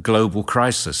 It's a global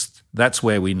crisis. That's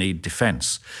where we need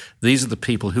defense. These are the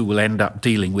people who will end up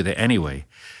dealing with it anyway.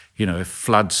 You know, if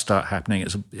floods start happening,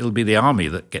 it'll be the army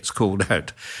that gets called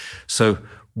out. So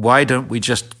why don't we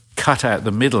just cut out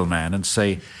the middleman and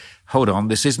say, hold on,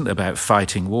 this isn't about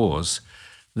fighting wars.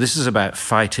 This is about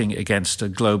fighting against a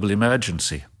global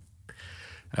emergency.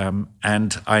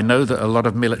 And I know that a lot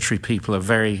of military people are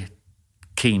very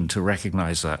keen to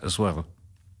recognize that as well.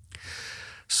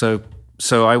 So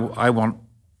I want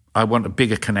a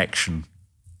bigger connection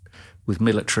with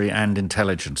military and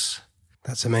intelligence.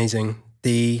 That's amazing.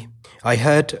 I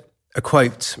heard a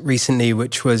quote recently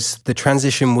which was, the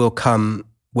transition will come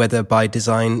whether by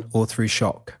design or through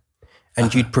shock.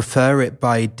 And you'd prefer it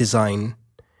by design,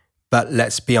 but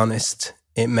let's be honest,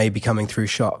 it may be coming through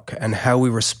shock. And how we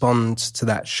respond to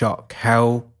that shock,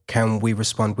 how can we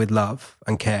respond with love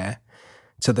and care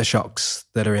to the shocks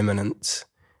that are imminent?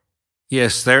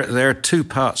 Yes, there are two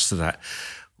parts to that.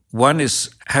 One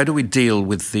is, how do we deal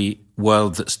with the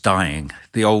world that's dying,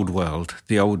 the old world,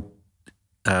 the old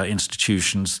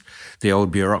institutions, the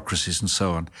old bureaucracies and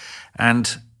so on.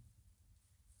 And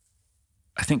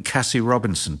I think Cassie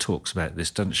Robinson talks about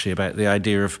this, doesn't she, about the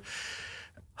idea of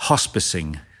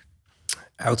hospicing.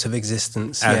 Out of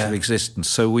existence. Out of existence.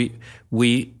 So we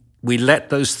let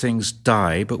those things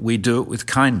die, but we do it with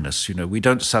kindness. You know, we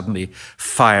don't suddenly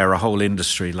fire a whole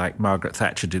industry like Margaret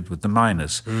Thatcher did with the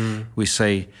miners. Mm. We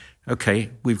say, okay,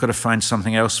 we've got to find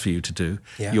something else for you to do.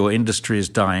 Yeah. Your industry is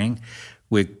dying.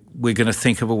 We're going to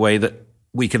think of a way that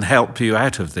we can help you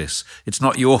out of this. It's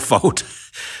not your fault.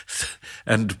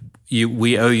 And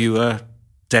we owe you a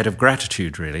debt of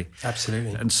gratitude, really.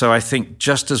 Absolutely. And so I think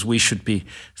just as we should be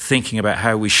thinking about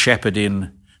how we shepherd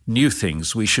in new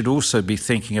things, we should also be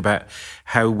thinking about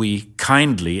how we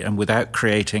kindly and without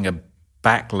creating a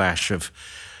backlash of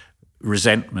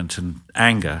resentment and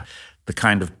anger, the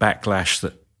kind of backlash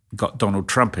that got Donald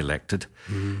Trump elected,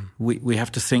 we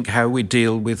have to think how we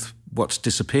deal with what's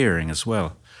disappearing as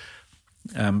well.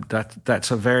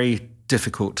 That's a very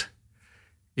difficult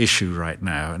issue right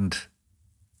now, and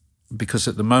because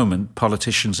at the moment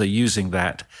politicians are using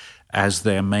that as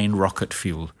their main rocket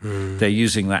fuel. They're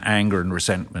using that anger and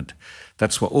resentment.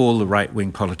 That's what all the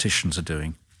right-wing politicians are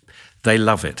doing. They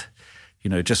love it. You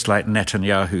know, just like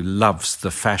Netanyahu loves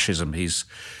the fascism he's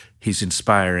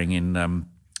inspiring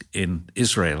in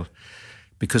Israel,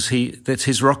 because that's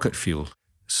his rocket fuel.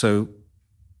 So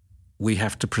we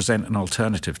have to present an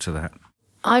alternative to that.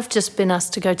 I've just been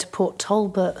asked to go to Port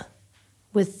Talbot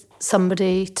with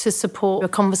somebody to support a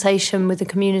conversation with the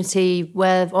community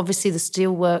where obviously the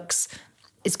steelworks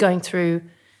is going through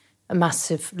a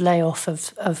massive layoff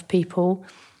of people.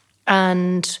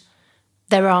 And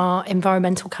there are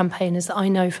environmental campaigners that I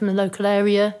know from the local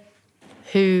area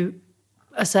who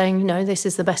are saying, you know, this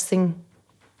is the best thing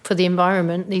for the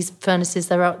environment. These furnaces,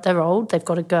 they're old, they've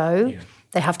got to go. Yeah.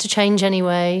 They have to change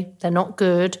anyway. They're not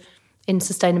good in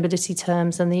sustainability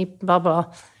terms and the blah,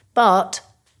 blah. But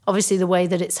obviously the way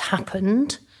that it's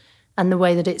happened and the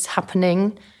way that it's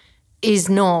happening is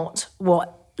not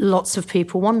what lots of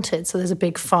people wanted. So there's a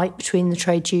big fight between the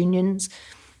trade unions,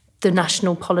 the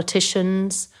national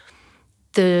politicians,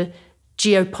 the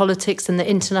geopolitics and the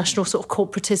international sort of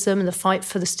corporatism and the fight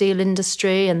for the steel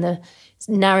industry and the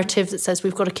narrative that says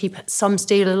we've got to keep some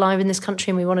steel alive in this country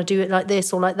and we want to do it like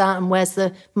this or like that, and where's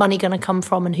the money going to come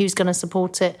from and who's going to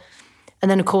support it.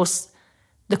 And then, of course,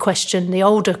 the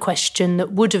older question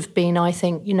that would have been, I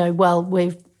think,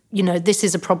 this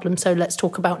is a problem, so let's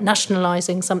talk about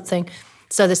nationalising something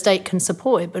so the state can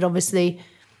support it. But obviously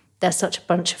there's such a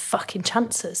bunch of fucking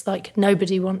chances. Like,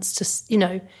 nobody wants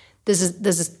to,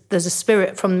 there's a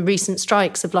spirit from recent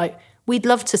strikes of like, we'd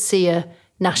love to see a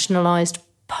nationalised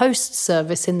post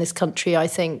service in this country, I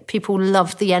think. People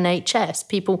love the NHS.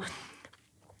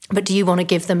 But do you want to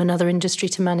give them another industry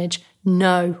to manage?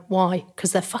 No. Why?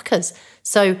 Because they're fuckers.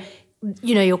 So,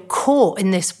 you're caught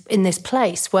in this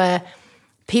place where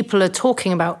people are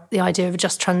talking about the idea of a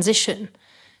just transition,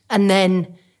 and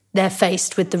then they're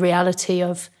faced with the reality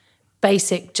of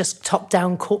basic, just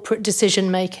top-down corporate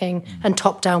decision-making and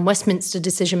top-down Westminster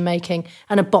decision-making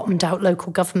and a bottomed-out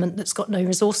local government that's got no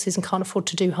resources and can't afford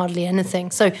to do hardly anything.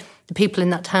 So the people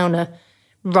in that town are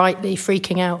rightly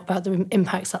freaking out about the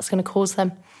impacts that's going to cause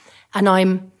them. And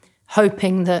I'm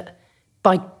hoping that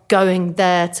by going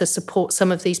there to support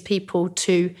some of these people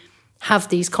to have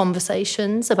these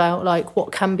conversations about like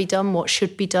what can be done, what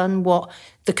should be done, what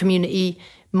the community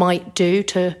might do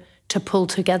to pull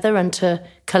together and to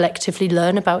collectively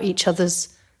learn about each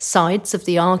other's sides of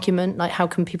the argument. Like, how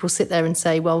can people sit there and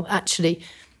say, well, actually,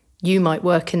 you might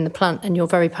work in the plant and you're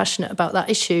very passionate about that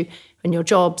issue and your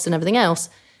jobs and everything else,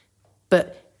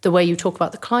 but the way you talk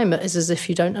about the climate is as if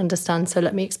you don't understand. So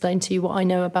let me explain to you what I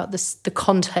know about the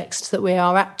context that we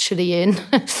are actually in,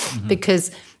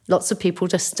 because lots of people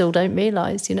just still don't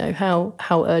realise,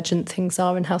 how urgent things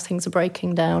are and how things are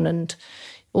breaking down and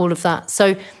all of that.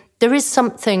 So there is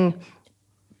something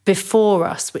before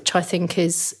us, which I think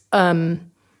is, what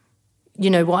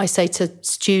I say to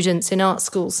students in art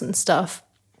schools and stuff,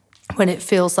 when it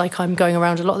feels like I'm going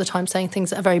around a lot of the time saying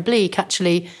things that are very bleak,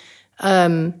 actually,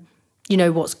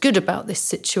 what's good about this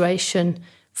situation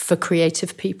for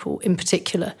creative people in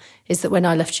particular is that when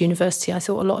I left university, I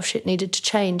thought a lot of shit needed to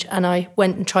change. And I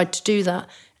went and tried to do that,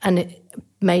 and it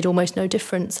made almost no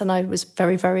difference. And I was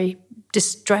very, very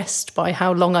distressed by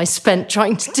how long I spent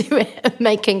trying to do it and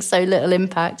making so little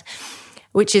impact,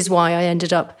 which is why I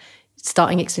ended up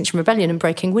starting Extinction Rebellion and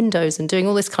breaking windows and doing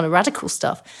all this kind of radical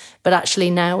stuff. But actually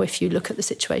now, if you look at the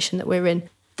situation that we're in,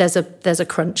 there's a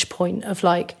crunch point of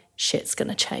like, shit's going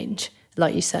to change,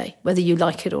 like you say, whether you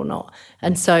like it or not.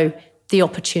 And so the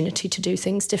opportunity to do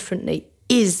things differently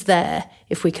is there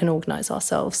if we can organise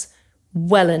ourselves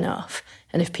well enough,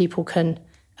 and if people can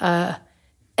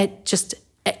just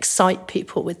excite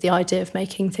people with the idea of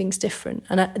making things different.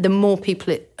 And the more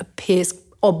people it appears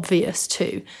obvious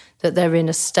to that they're in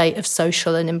a state of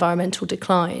social and environmental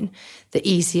decline, the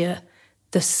easier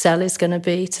the sell is going to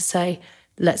be to say,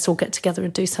 let's all get together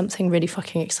and do something really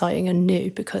fucking exciting and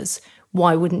new, because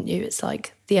why wouldn't you? It's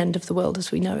like the end of the world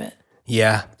as we know it.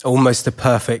 Yeah, almost a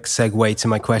perfect segue to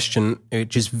my question,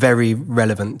 which is very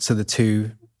relevant to the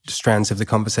two strands of the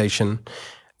conversation,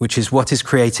 which is, what is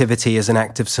creativity as an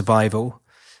act of survival?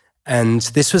 And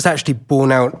this was actually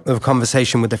born out of a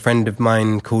conversation with a friend of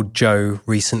mine called Jo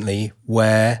recently,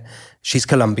 where she's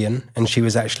Colombian and she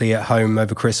was actually at home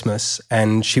over Christmas,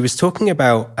 and she was talking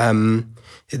about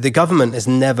the government has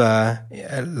never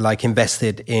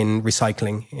invested in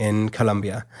recycling in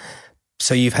Colombia.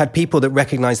 So you've had people that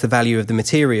recognize the value of the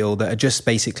material that are just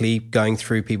basically going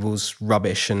through people's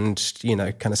rubbish and,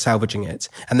 kind of salvaging it.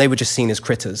 And they were just seen as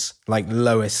critters, like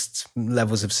lowest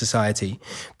levels of society.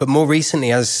 But more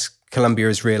recently, as Colombia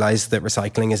has realized that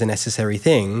recycling is a necessary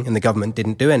thing and the government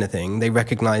didn't do anything, they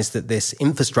recognized that this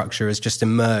infrastructure has just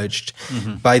emerged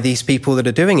by these people that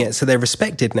are doing it. So they're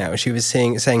respected now. She was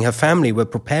saying her family were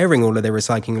preparing all of their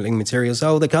recycling materials.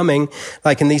 Oh, they're coming.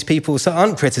 And these people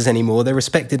aren't critters anymore. They're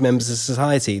respected members of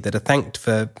society that are thanked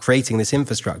for creating this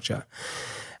infrastructure.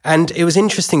 And it was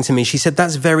interesting to me. She said,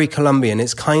 that's very Colombian.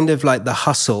 It's kind of like the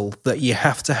hustle that you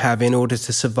have to have in order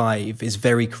to survive is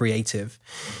very creative.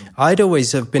 I'd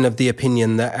always have been of the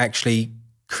opinion that actually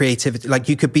creativity,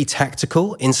 you could be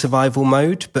tactical in survival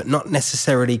mode, but not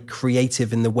necessarily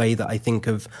creative in the way that I think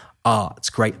of art,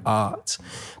 great art.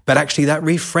 But actually that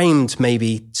reframed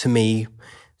maybe to me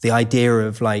the idea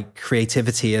of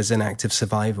creativity as an act of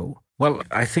survival. Well,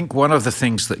 I think one of the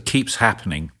things that keeps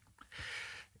happening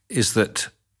is that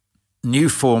new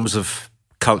forms of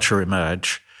culture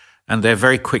emerge, and they're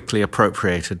very quickly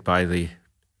appropriated by the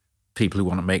people who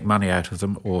want to make money out of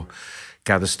them or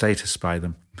gather status by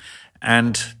them.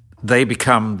 And they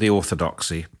become the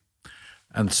orthodoxy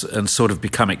and sort of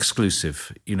become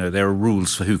exclusive. You know, there are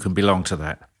rules for who can belong to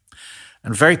that.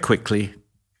 And very quickly,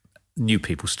 new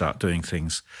people start doing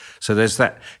things. So there's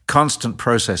that constant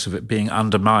process of it being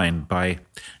undermined by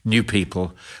new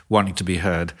people wanting to be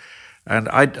heard. And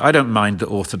I don't mind that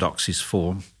orthodoxies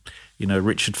form. You know,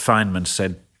 Richard Feynman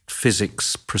said,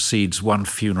 physics proceeds one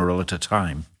funeral at a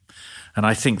time. And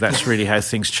I think that's really how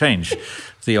things change.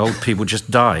 The old people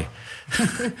just die.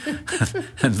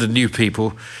 And the new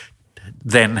people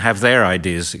then have their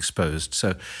ideas exposed.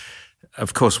 So,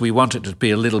 of course, we want it to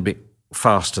be a little bit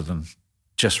faster than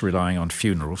just relying on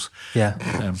funerals. Yeah.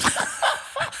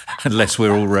 Unless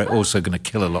we're also going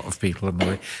to kill a lot of people on the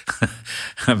way.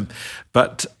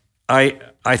 But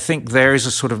I think there is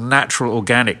a sort of natural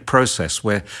organic process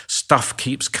where stuff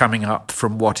keeps coming up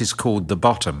from what is called the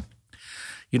bottom.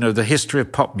 You know, the history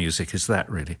of pop music is that,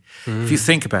 really. If you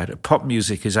think about it, pop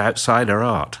music is outsider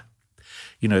art.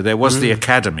 You know, there was the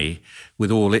Academy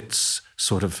with all its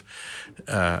sort of,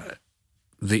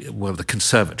 the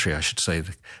conservatory, I should say,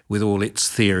 with all its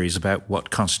theories about what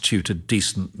constituted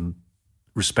decent and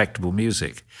respectable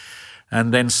music.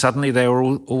 And then suddenly there were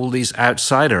all these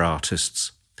outsider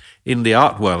artists. In the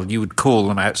art world, you would call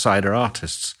them outsider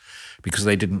artists because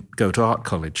they didn't go to art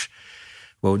college.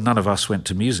 Well, none of us went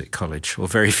to music college, or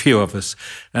very few of us.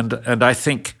 And I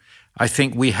think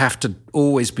we have to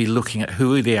always be looking at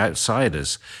who are the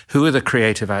outsiders, who are the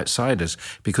creative outsiders,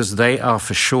 because they are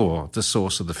for sure the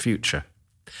source of the future.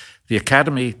 The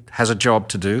Academy has a job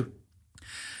to do.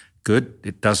 Good,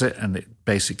 it does it, and it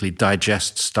basically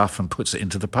digests stuff and puts it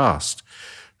into the past.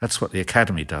 That's what the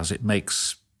Academy does. It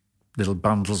makes little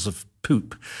bundles of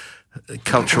poop,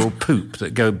 cultural poop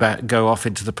that go off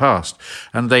into the past,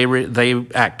 and they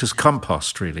act as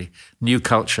compost. Really, new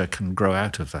culture can grow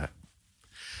out of that.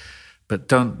 But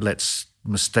let's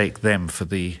mistake them for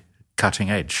the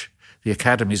cutting edge. The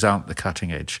academies aren't the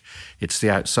cutting edge; it's the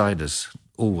outsiders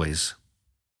always,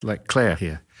 like Clare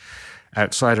here,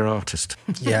 outsider artist.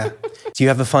 Yeah. Do you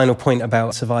have a final point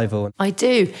about survival? I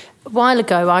do. A while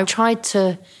ago, I tried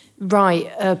to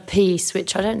write a piece,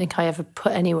 which I don't think I ever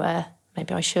put anywhere,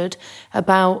 maybe I should,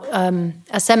 about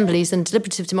assemblies and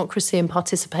deliberative democracy and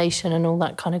participation and all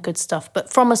that kind of good stuff,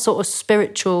 but from a sort of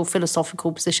spiritual,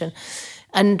 philosophical position.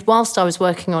 And whilst I was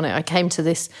working on it, I came to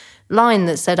this line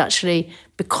that said, actually,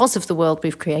 because of the world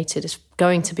we've created, it's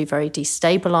going to be very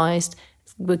destabilised,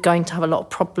 we're going to have a lot of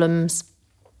problems,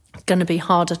 it's going to be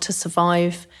harder to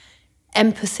survive.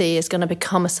 Empathy is going to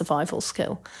become a survival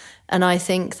skill. And I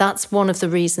think that's one of the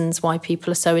reasons why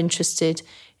people are so interested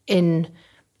in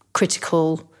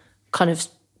critical kind of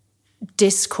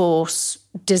discourse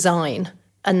design.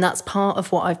 And that's part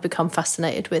of what I've become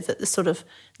fascinated with at the sort of,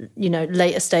 you know,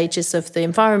 later stages of the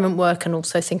environment work, and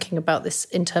also thinking about this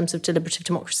in terms of deliberative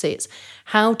democracy. It's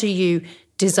how do you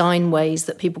design ways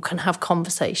that people can have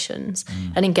conversations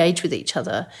and engage with each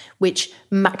other, which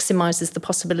maximises the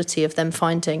possibility of them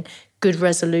finding good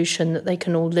resolution that they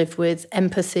can all live with.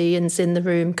 Empathy is in the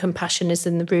room, compassion is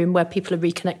in the room, where people are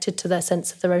reconnected to their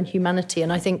sense of their own humanity.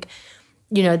 And I think,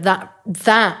 you know,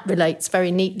 that relates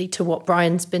very neatly to what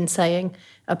Brian's been saying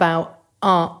about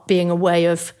art being a way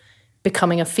of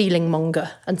becoming a feeling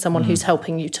monger and someone who's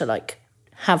helping you to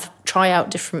try out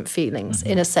different feelings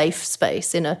in a safe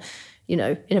space, in a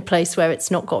place where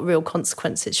it's not got real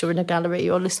consequences. You're in a gallery,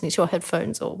 you're listening to your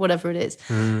headphones or whatever it is.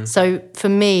 So for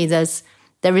me,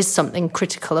 there is something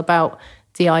critical about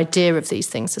the idea of these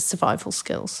things as survival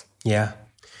skills. Yeah.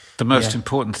 The most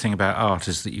important thing about art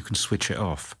is that you can switch it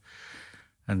off.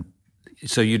 And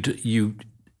so you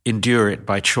endure it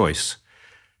by choice.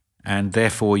 And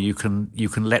therefore you can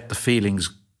let the feelings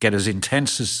get as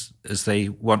intense as they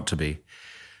want to be,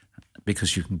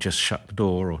 because you can just shut the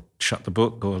door or shut the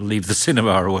book or leave the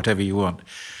cinema or whatever you want.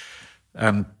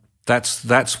 And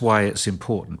that's why it's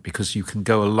important, because you can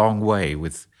go a long way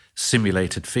with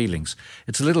simulated feelings.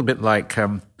 It's a little bit like,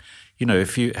 have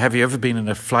you ever been in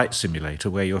a flight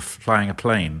simulator where you're flying a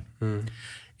plane?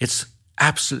 It's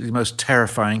absolutely the most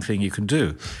terrifying thing you can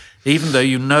do, even though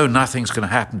you know nothing's going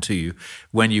to happen to you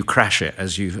when you crash it,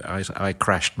 as I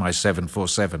crashed my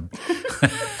 747.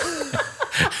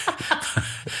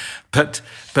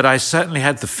 But I certainly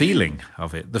had the feeling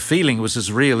of it. The feeling was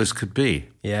as real as could be.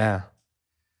 Yeah.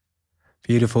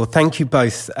 Beautiful. Thank you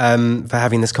both for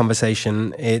having this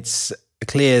conversation. It's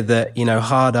clear that,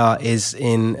 hard art is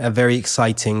in a very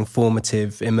exciting,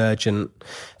 formative, emergent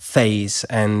phase,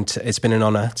 and it's been an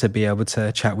honour to be able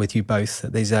to chat with you both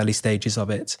at these early stages of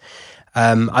it.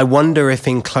 I wonder if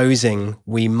in closing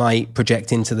we might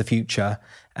project into the future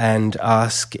and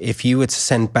ask, if you were to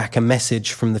send back a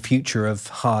message from the future of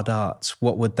hard art,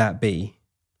 what would that be?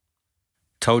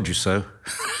 Told you so.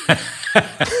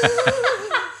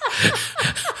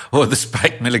 Or the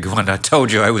Spike Milligan one, I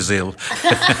told you I was ill.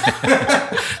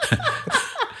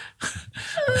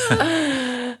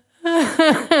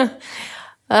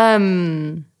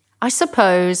 I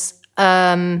suppose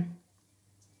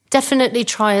definitely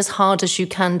try as hard as you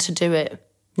can to do it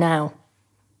now.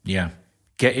 Yeah.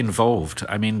 Get involved.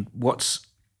 I mean, what's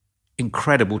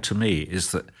incredible to me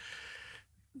is that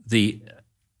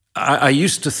I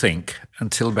used to think,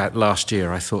 until about last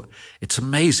year, I thought, it's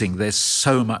amazing there's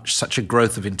such a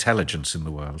growth of intelligence in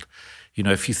the world. You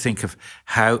know, if you think of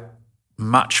how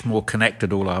much more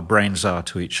connected all our brains are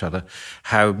to each other,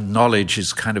 how knowledge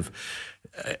is kind of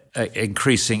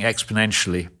increasing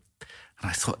exponentially. And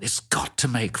I thought, it's got to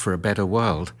make for a better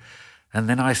world. And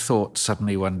then I thought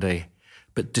suddenly one day,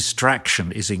 but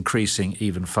distraction is increasing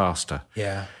even faster.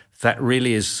 Yeah. That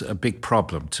really is a big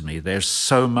problem to me. There's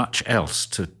so much else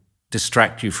to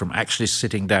distract you from actually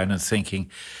sitting down and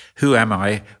thinking, who am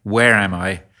I? Where am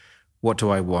I? What do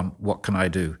I want? What can I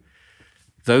do?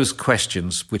 Those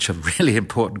questions, which are really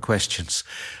important questions,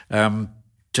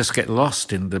 just get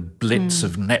lost in the blitz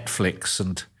of Netflix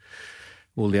and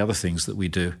all the other things that we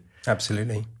do.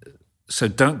 Absolutely. So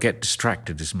don't get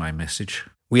distracted is my message.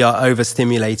 We are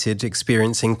overstimulated,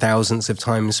 experiencing thousands of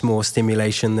times more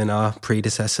stimulation than our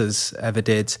predecessors ever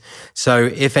did. So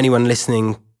if anyone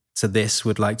listening to this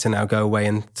would like to now go away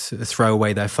and throw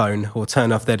away their phone or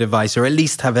turn off their device, or at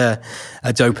least have a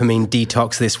dopamine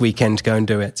detox this weekend, go and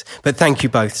do it. But thank you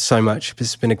both so much.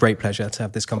 It's been a great pleasure to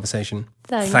have this conversation.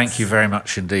 Thanks. Thank you very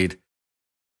much indeed.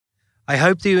 I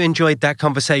hope that you enjoyed that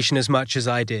conversation as much as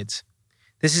I did.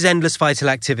 This is Endless Vital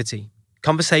Activity,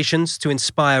 conversations to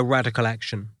inspire radical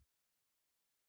action.